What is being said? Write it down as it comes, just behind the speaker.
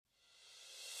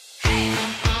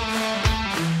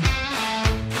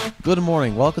Good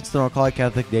morning. Welcome to the North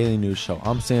Catholic Daily News Show.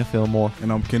 I'm Sam Fillmore.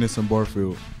 And I'm Kennison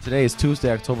Barfield. Today is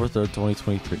Tuesday, October 3rd,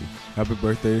 2023. Happy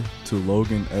birthday to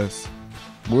Logan S.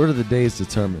 Word of the day is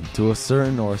determined to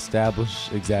ascertain or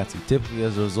establish exactly, typically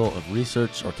as a result of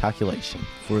research or calculation.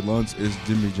 For lunch is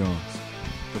Jimmy John's.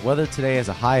 The weather today has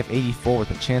a high of 84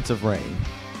 with a chance of rain.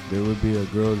 There will be a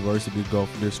girls varsity golf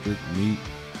district meet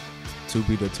to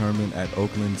be determined at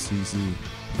Oakland CC.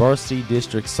 Varsity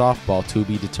district softball to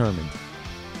be determined.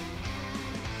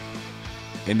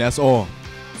 And that's all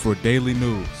for Daily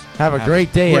News. Have a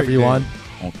great day, everyone.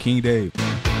 On King Dave.